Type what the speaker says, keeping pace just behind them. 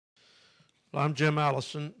Well, I'm Jim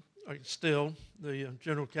Allison, still the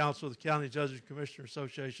General Counsel of the County Judges and Commissioner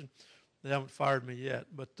Association. They haven't fired me yet,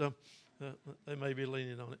 but they may be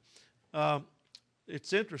leaning on it.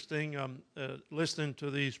 It's interesting listening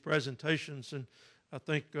to these presentations, and I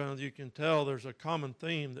think you can tell there's a common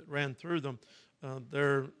theme that ran through them.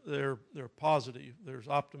 They're positive. There's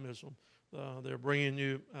optimism. They're bringing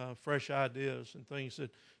you fresh ideas and things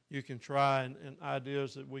that you can try, and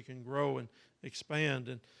ideas that we can grow and expand.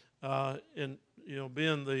 And you know,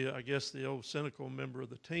 being I guess the old cynical member of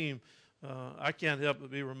the team, I can't help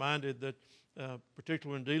but be reminded that,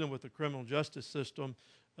 particularly when dealing with the criminal justice system,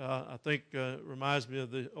 I think reminds me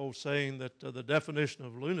of the old saying that the definition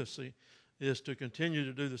of lunacy is to continue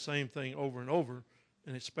to do the same thing over and over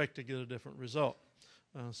and expect to get a different result.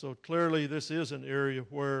 So clearly this is an area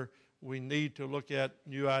where we need to look at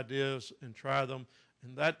new ideas and try them.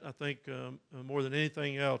 And that, I think, more than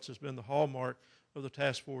anything else, has been the hallmark of the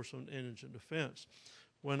Task Force on Indigent Defense.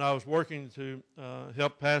 When I was working to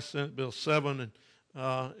help pass Senate Bill 7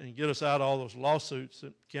 and get us out all those lawsuits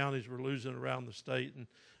that counties were losing around the state,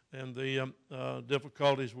 and the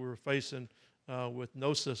difficulties we were facing with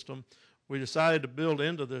no system, we decided to build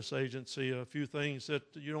into this agency a few things that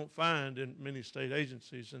you don't find in many state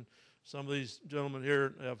agencies. And some of these gentlemen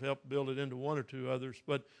here have helped build it into one or two others,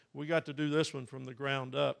 but we got to do this one from the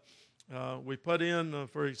ground up. We put in,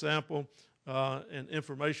 for example, an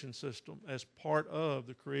information system as part of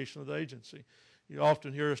the creation of the agency. You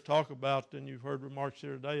often hear us talk about, and you've heard remarks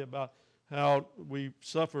here today, about how we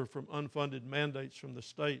suffer from unfunded mandates from the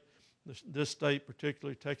state. This state,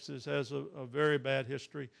 particularly Texas, has a very bad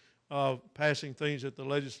history of passing things at the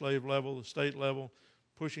legislative level, the state level,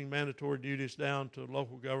 pushing mandatory duties down to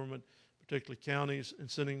local government, particularly counties, and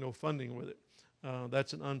sending no funding with it.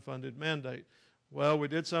 That's an unfunded mandate. Well, we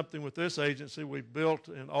did something with this agency. We built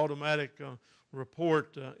an automatic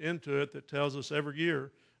report into it that tells us every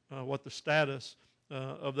year what the status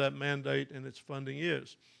of that mandate and its funding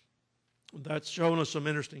is. That's shown us some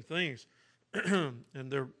interesting things.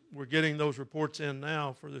 And we're getting those reports in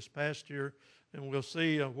now for this past year, and we'll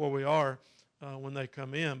see where we are when they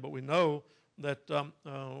come in. But we know that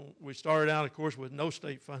we started out, of course, with no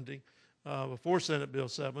state funding before Senate Bill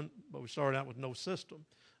 7, but we started out with no system.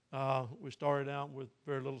 We started out with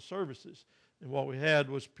very little services, and what we had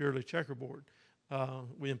was purely checkerboard.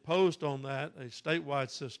 We imposed on that a statewide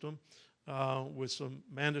system with some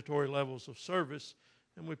mandatory levels of service,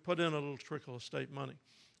 and we put in a little trickle of state money.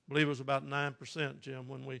 I believe it was about 9%, Jim,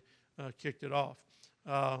 when we kicked it off.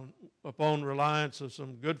 Upon reliance of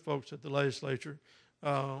some good folks at the legislature,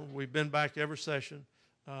 we've been back every session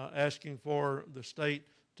asking for the state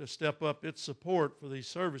to step up its support for these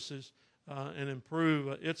services and improve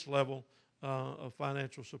its level of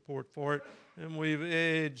financial support for it. And we've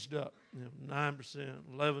edged up, 9%,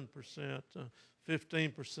 11%,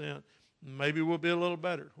 15%. Maybe we'll be a little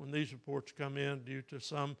better when these reports come in due to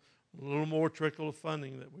some little more trickle of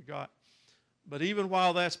funding that we got. But even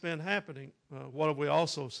while that's been happening, what have we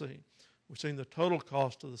also seen? We've seen the total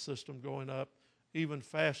cost of the system going up even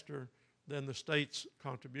faster than the state's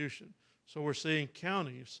contribution. So we're seeing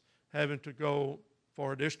counties having to go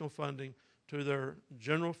for additional funding to their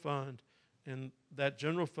general fund, and that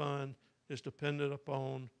general fund is dependent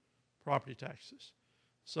upon property taxes.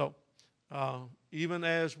 So even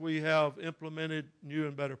as we have implemented new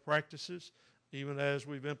and better practices, even as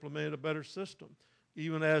we've implemented a better system,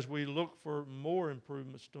 even as we look for more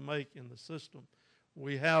improvements to make in the system,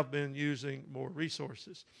 we have been using more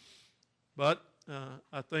resources. But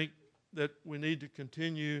I think that we need to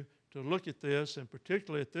continue to look at this, and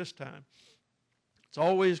particularly at this time, it's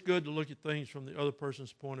always good to look at things from the other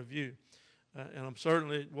person's point of view. And I'm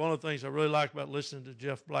certainly, one of the things I really like about listening to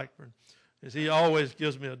Jeff Blackburn is he always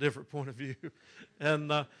gives me a different point of view, and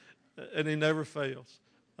he never fails.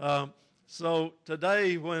 So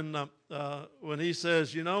today when he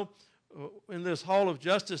says, you know, in this hall of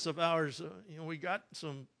justice of ours, we got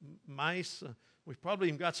some mice, we've probably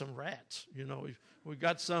even got some rats, we've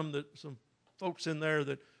got some folks in there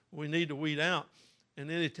that we need to weed out. And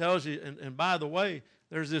then he tells you, and by the way,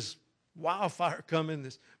 there's this wildfire coming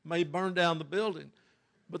that may burn down the building.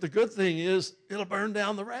 But the good thing is it'll burn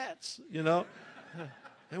down the rats, and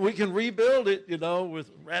we can rebuild it, with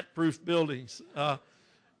rat-proof buildings.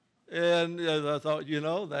 And I thought,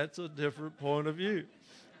 that's a different point of view.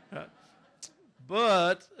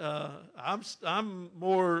 But I'm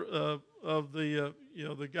more of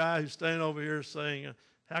the guy who's standing over here saying,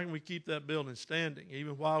 how can we keep that building standing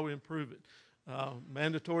even while we improve it?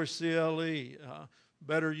 Mandatory CLE,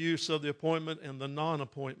 better use of the appointment and the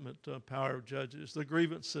non-appointment power of judges, the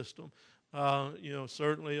grievance system,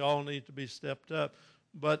 certainly all need to be stepped up.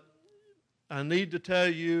 But I need to tell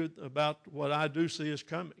you about what I do see is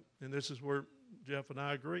coming, and this is where Jeff and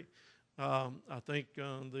I agree. I think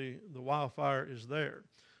the wildfire is there.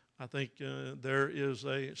 I think there is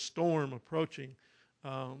a storm approaching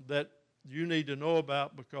that you need to know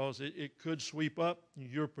about because it could sweep up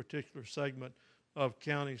your particular segment of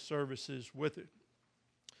county services with it.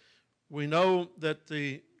 We know that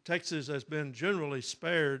Texas has been generally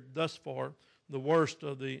spared thus far the worst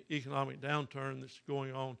of the economic downturn that's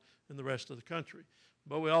going on in the rest of the country.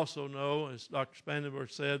 But we also know, as Dr. Spangenberg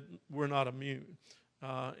said, we're not immune.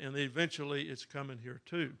 And eventually it's coming here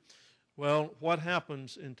too. Well, what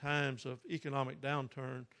happens in times of economic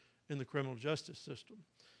downturn in the criminal justice system?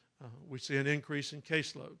 We see an increase in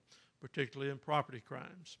caseload, particularly in property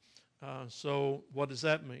crimes. So what does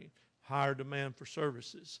that mean? Higher demand for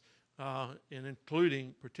services, and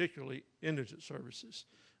including particularly indigent services.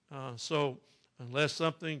 So unless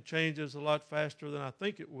something changes a lot faster than I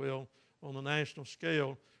think it will on the national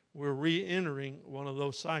scale, we're re-entering one of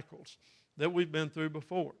those cycles that we've been through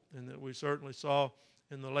before and that we certainly saw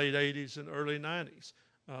in the late 80s and early 90s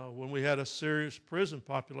when we had a serious prison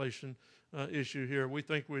population issue here. We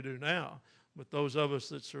think we do now, but those of us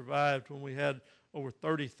that survived when we had over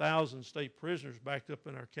 30,000 state prisoners backed up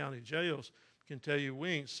in our county jails can tell you we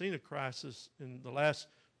ain't seen a crisis in the last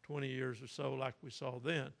 20 years or so like we saw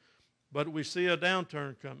then. But we see a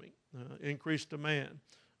downturn coming, increased demand.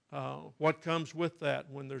 What comes with that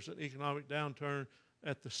when there's an economic downturn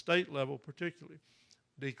at the state level particularly?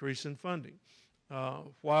 Decrease in funding.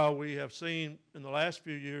 While we have seen in the last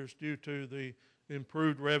few years, due to the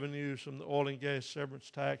improved revenues from the oil and gas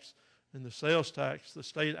severance tax and the sales tax, the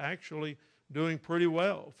state actually doing pretty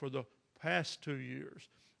well for the past 2 years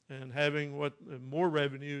and having more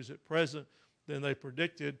revenues at present than they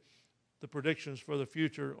predicted. The predictions for the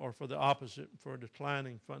future are for the opposite, for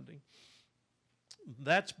declining funding.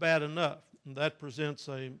 That's bad enough. That presents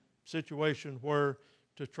a situation where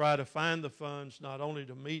to try to find the funds not only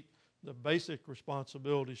to meet the basic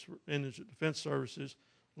responsibilities for indigent defense services,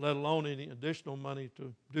 let alone any additional money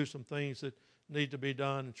to do some things that need to be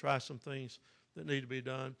done and try some things that need to be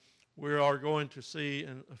done, we are going to see,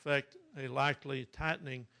 in effect, a likely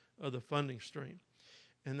tightening of the funding stream.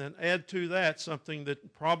 And then add to that something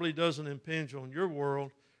that probably doesn't impinge on your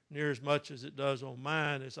world near as much as it does on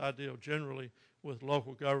mine, as I deal generally with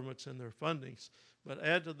local governments and their fundings. But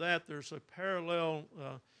add to that, there's a parallel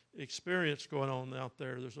experience going on out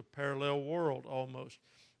there. There's a parallel world almost.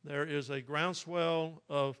 There is a groundswell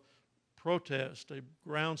of protest, a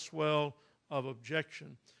groundswell of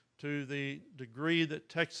objection to the degree that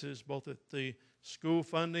Texas, both at the school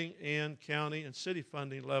funding and county and city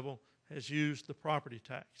funding level, has used the property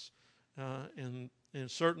tax. In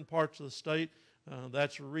certain parts of the state,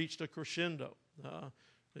 that's reached a crescendo.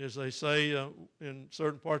 As they say, in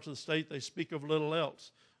certain parts of the state, they speak of little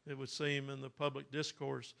else, it would seem, in the public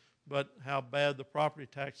discourse, but how bad the property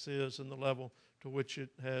tax is and the level to which it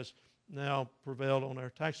has now prevailed on our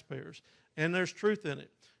taxpayers. And there's truth in it.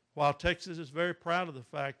 While Texas is very proud of the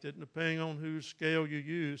fact that, depending on whose scale you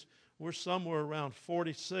use, we're somewhere around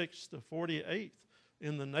 46th to 48th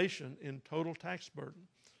in the nation in total tax burden,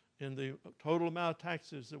 in the total amount of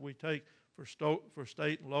taxes that we take for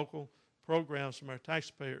state and local programs from our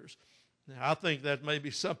taxpayers. Now, I think that may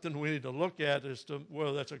be something we need to look at as to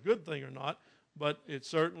whether that's a good thing or not, but it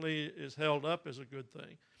certainly is held up as a good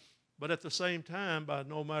thing. But at the same time, by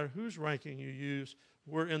no matter whose ranking you use,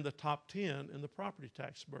 we're in the top 10 in the property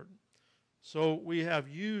tax burden. So we have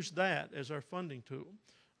used that as our funding tool.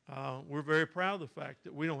 We're very proud of the fact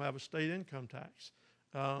that we don't have a state income tax.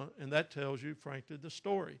 And that tells you, frankly, the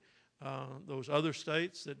story. Those other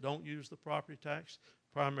states that don't use the property tax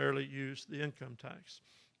primarily use the income tax.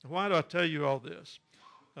 Why do I tell you all this?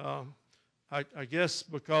 I guess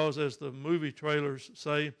because, as the movie trailers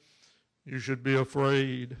say, you should be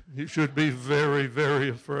afraid. You should be very, very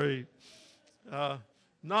afraid.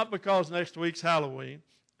 Not because next week's Halloween,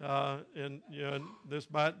 and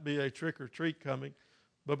this might be a trick or treat coming,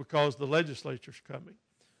 but because the legislature's coming.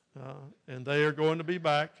 And they are going to be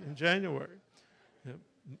back in January.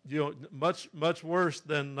 Much worse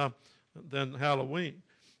than Halloween.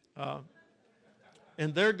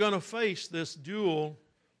 And they're going to face this dual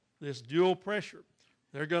pressure.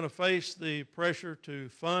 They're going to face the pressure to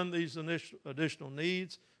fund these additional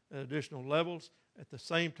needs at additional levels. At the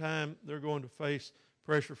same time, they're going to face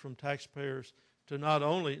pressure from taxpayers to not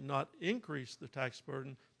only not increase the tax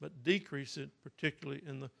burden, but decrease it, particularly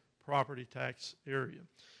in the property tax area.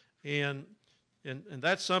 And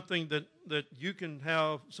that's something that you can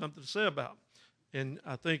have something to say about. And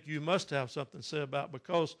I think you must have something to say about,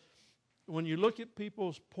 because when you look at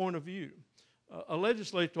people's point of view, A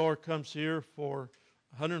legislator comes here for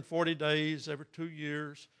 140 days every 2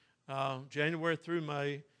 years, January through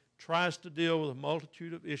May, tries to deal with a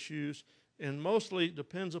multitude of issues, and mostly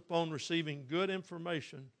depends upon receiving good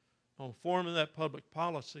information on forming that public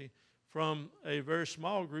policy from a very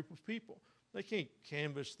small group of people. They can't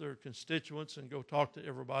canvass their constituents and go talk to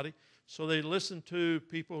everybody, so they listen to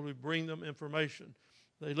people who bring them information.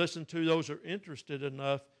 They listen to those who are interested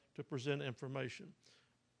enough to present information.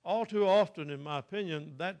 All too often, in my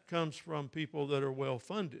opinion, that comes from people that are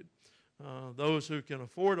well-funded, those who can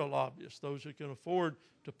afford a lobbyist, those who can afford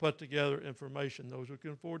to put together information, those who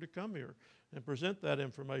can afford to come here and present that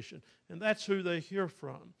information. And that's who they hear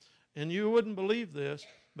from. And you wouldn't believe this,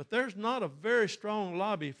 but there's not a very strong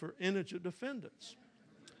lobby for indigent defendants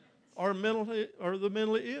or the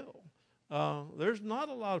mentally ill. There's not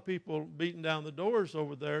a lot of people beating down the doors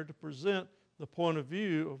over there to present the point of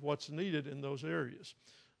view of what's needed in those areas.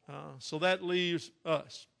 So that leaves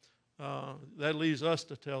us. That leaves us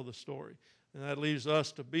to tell the story. And that leaves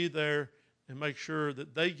us to be there and make sure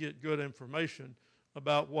that they get good information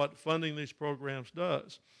about what funding these programs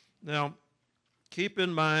does. Now, keep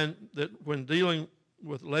in mind that when dealing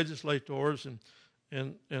with legislators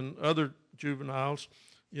and other juveniles,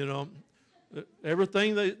 you know,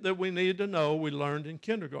 everything that we need to know, we learned in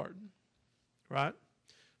kindergarten, right?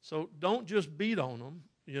 So don't just beat on them,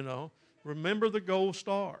 you know. Remember the gold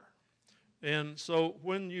star. And so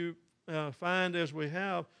when you find, as we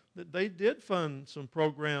have, that they did fund some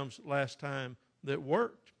programs last time that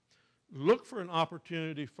worked, look for an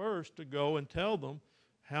opportunity first to go and tell them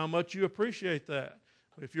how much you appreciate that.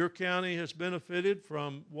 If your county has benefited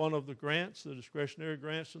from one of the grants, the discretionary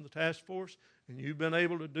grants from the task force, and you've been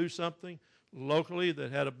able to do something locally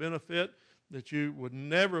that had a benefit that you would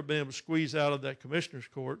never have been able to squeeze out of that commissioner's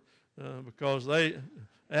court, because they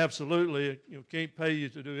absolutely can't pay you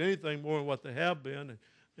to do anything more than what they have been,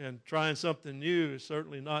 and trying something new is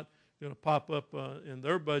certainly not going to pop up in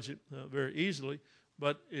their budget very easily.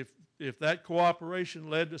 But if that cooperation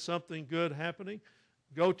led to something good happening,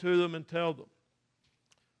 go to them and tell them.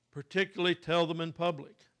 Particularly tell them in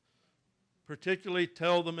public. Particularly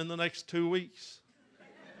tell them in the next 2 weeks.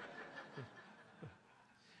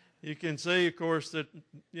 You can see, of course, that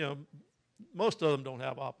most of them don't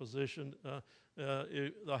have opposition.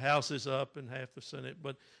 The House is up and half the Senate,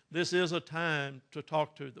 but this is a time to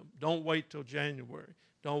talk to them. Don't wait till January.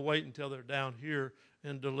 Don't wait until they're down here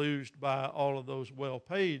and deluged by all of those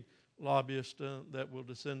well-paid lobbyists that will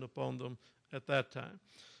descend upon them at that time.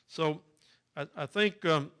 So I think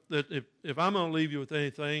that if I'm going to leave you with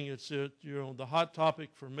anything, it's the hot topic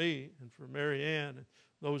for me and for Mary Ann and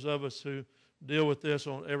those of us who deal with this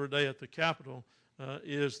on every day at the Capitol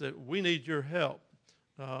is that we need your help.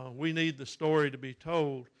 We need the story to be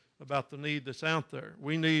told about the need that's out there.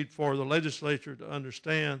 We need for the legislature to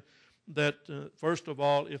understand that, first of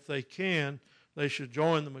all, if they can, they should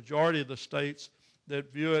join the majority of the states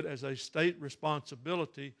that view it as a state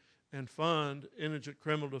responsibility and fund indigent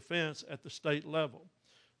criminal defense at the state level.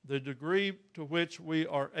 The degree to which we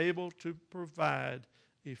are able to provide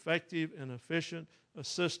effective and efficient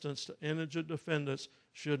assistance to indigent defendants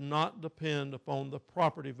should not depend upon the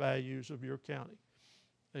property values of your county.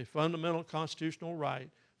 A fundamental constitutional right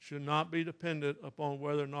should not be dependent upon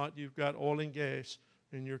whether or not you've got oil and gas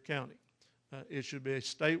in your county. It should be a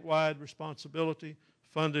statewide responsibility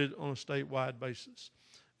funded on a statewide basis.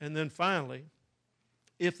 And then finally,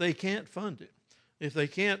 if they can't fund it, if they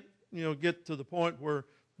can't get to the point where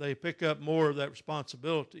they pick up more of that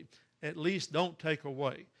responsibility, at least don't take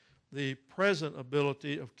away the present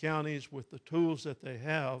ability of counties with the tools that they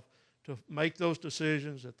have to make those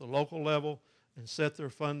decisions at the local level and set their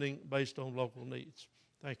funding based on local needs.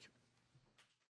 Thank you.